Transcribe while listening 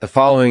The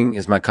following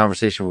is my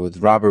conversation with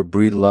Robert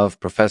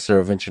Breedlove, professor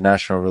of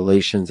international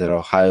relations at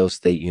Ohio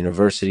State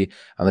University,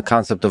 on the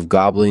concept of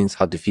gobelins,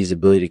 how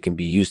defeasibility can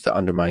be used to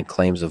undermine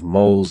claims of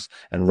moles,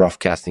 and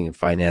roughcasting in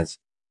finance.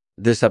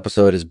 This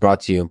episode is brought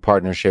to you in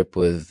partnership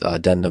with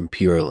Addendum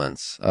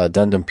Purulence.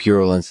 Addendum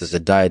Purulence is a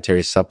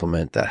dietary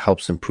supplement that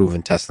helps improve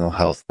intestinal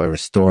health by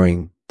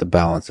restoring the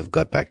balance of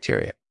gut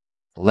bacteria.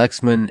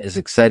 Lexman is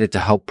excited to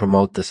help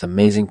promote this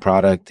amazing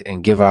product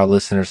and give our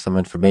listeners some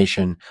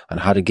information on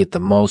how to get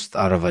the most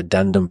out of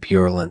Addendum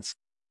Purulence.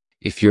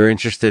 If you're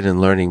interested in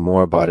learning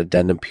more about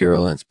Addendum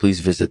Purulence, please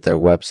visit their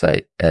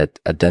website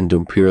at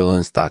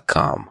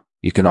addendumpurulence.com.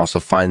 You can also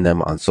find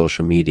them on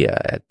social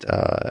media at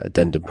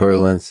Addendum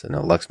Purulence and a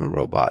Lexman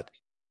Robot.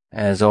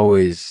 As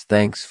always,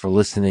 thanks for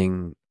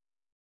listening.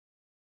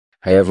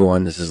 Hi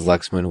everyone, this is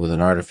Lexman with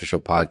an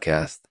artificial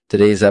podcast.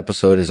 Today's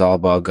episode is all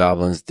about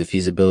goblins,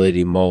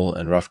 defeasibility, mole,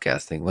 and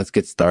roughcasting. Let's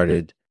get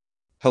started.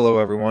 Hello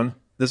everyone,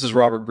 this is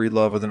Robert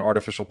Breedlove with an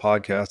artificial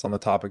podcast on the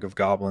topic of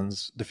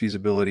goblins,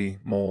 defeasibility,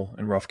 mole,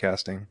 and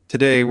roughcasting.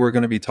 Today we're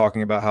going to be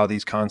talking about how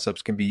these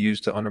concepts can be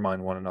used to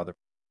undermine one another.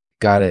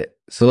 Got it.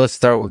 So let's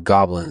start with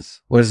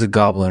goblins. What is a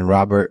goblin,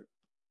 Robert?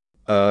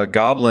 A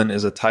goblin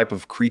is a type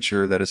of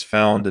creature that is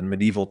found in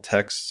medieval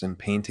texts and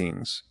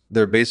paintings.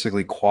 They're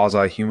basically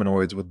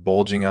quasi-humanoids with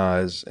bulging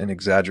eyes and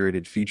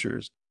exaggerated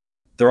features.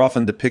 They're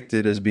often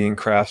depicted as being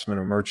craftsmen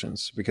or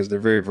merchants because they're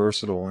very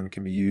versatile and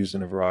can be used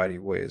in a variety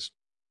of ways.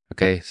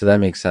 Okay, so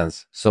that makes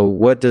sense. So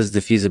what does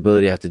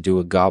defeasibility have to do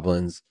with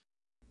goblins?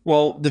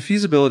 Well,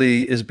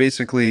 defeasibility is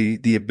basically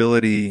the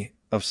ability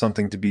of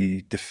something to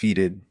be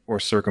defeated or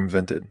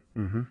circumvented.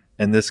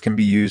 And this can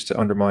be used to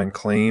undermine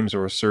claims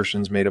or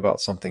assertions made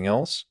about something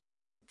else.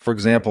 For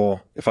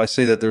example, if I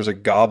say that there's a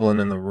goblin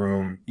in the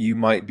room, you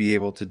might be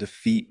able to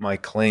defeat my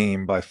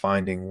claim by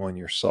finding one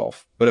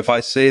yourself. But if I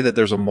say that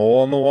there's a mole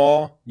on the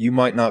wall, you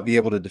might not be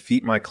able to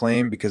defeat my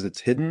claim because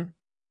it's hidden.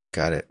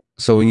 Got it.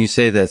 So when you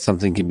say that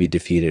something can be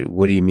defeated,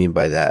 what do you mean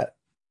by that?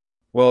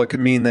 Well, it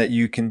could mean that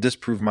you can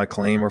disprove my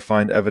claim or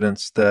find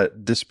evidence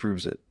that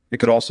disproves it. It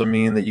could also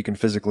mean that you can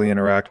physically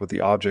interact with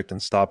the object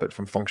and stop it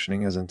from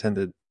functioning as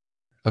intended.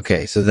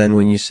 Okay, so then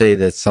when you say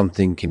that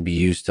something can be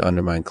used to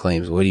undermine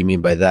claims, what do you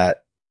mean by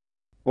that?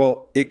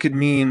 Well, it could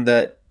mean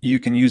that you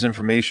can use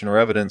information or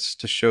evidence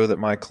to show that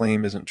my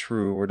claim isn't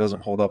true or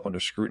doesn't hold up under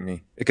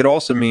scrutiny. It could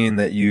also mean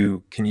that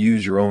you can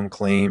use your own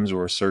claims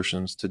or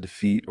assertions to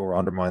defeat or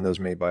undermine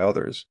those made by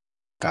others.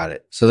 Got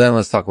it. So then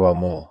let's talk about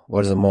mole.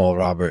 What is a mole,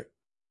 Robert?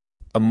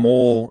 A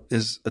mole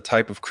is a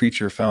type of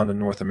creature found in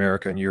North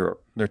America and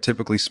Europe. They're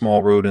typically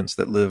small rodents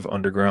that live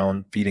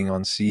underground, feeding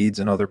on seeds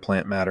and other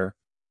plant matter.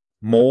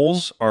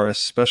 Moles are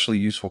especially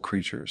useful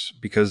creatures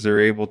because they're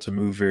able to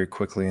move very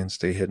quickly and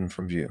stay hidden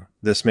from view.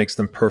 This makes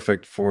them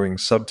perfect for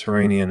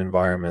subterranean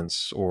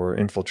environments or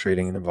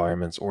infiltrating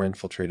environments or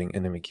infiltrating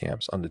enemy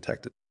camps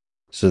undetected.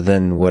 So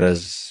then what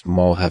does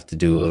mole have to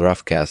do with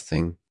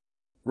roughcasting?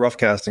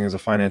 Roughcasting is a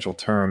financial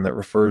term that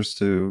refers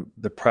to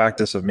the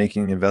practice of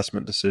making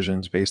investment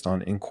decisions based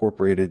on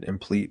incorporated,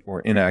 incomplete,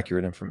 or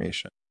inaccurate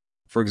information.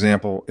 For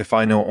example, if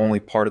I know only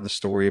part of the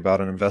story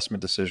about an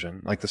investment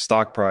decision, like the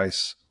stock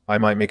price, I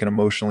might make an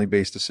emotionally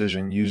based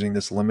decision using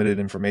this limited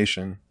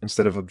information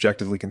instead of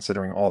objectively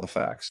considering all the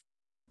facts.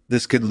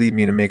 This could lead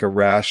me to make a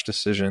rash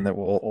decision that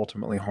will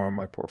ultimately harm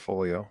my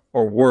portfolio.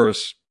 Or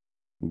worse.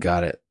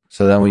 Got it.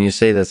 So then when you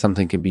say that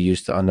something can be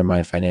used to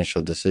undermine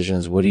financial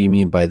decisions, what do you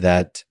mean by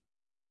that?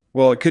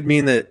 Well, it could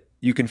mean that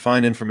you can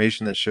find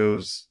information that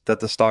shows that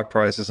the stock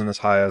price isn't as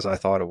high as I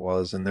thought it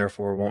was and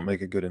therefore won't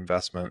make a good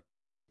investment.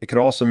 It could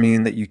also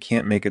mean that you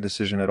can't make a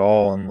decision at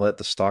all and let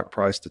the stock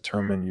price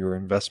determine your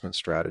investment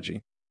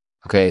strategy.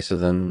 Okay, so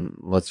then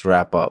let's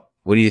wrap up.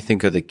 What do you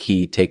think are the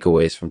key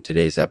takeaways from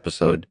today's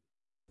episode?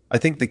 I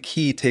think the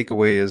key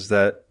takeaway is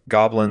that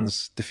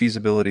goblins,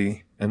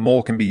 defeasibility, and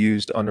mole can be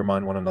used to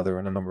undermine one another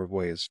in a number of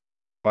ways.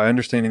 By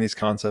understanding these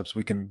concepts,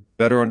 we can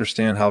better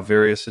understand how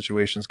various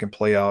situations can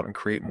play out and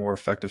create more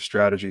effective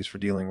strategies for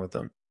dealing with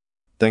them.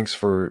 Thanks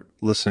for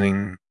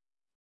listening.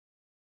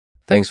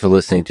 Thanks for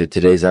listening to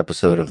today's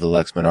episode of the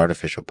Lexman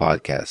Artificial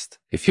Podcast.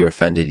 If you're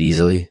offended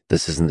easily,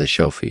 this isn't the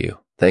show for you.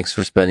 Thanks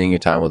for spending your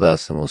time with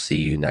us, and we'll see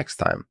you next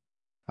time.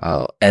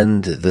 I'll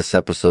end this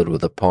episode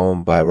with a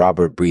poem by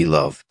Robert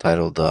Breedlove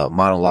titled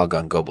Monologue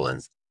on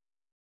Gobelins.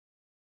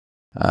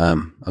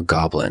 A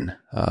goblin,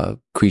 a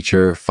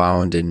creature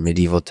found in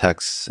medieval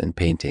texts and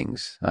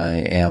paintings. I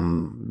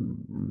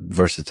am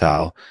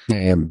versatile. I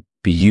am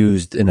be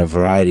used in a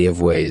variety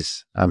of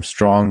ways. I'm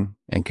strong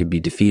and can be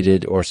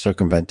defeated or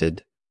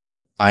circumvented.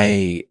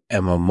 I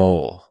am a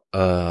mole,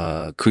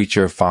 a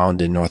creature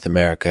found in North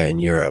America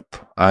and Europe.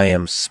 I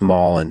am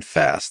small and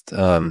fast,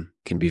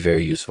 can be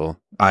very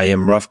useful. I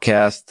am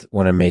roughcast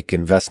when I make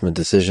investment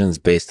decisions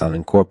based on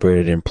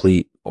incorporated,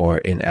 incomplete, or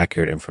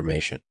inaccurate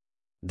information.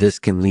 This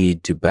can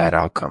lead to bad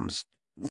outcomes.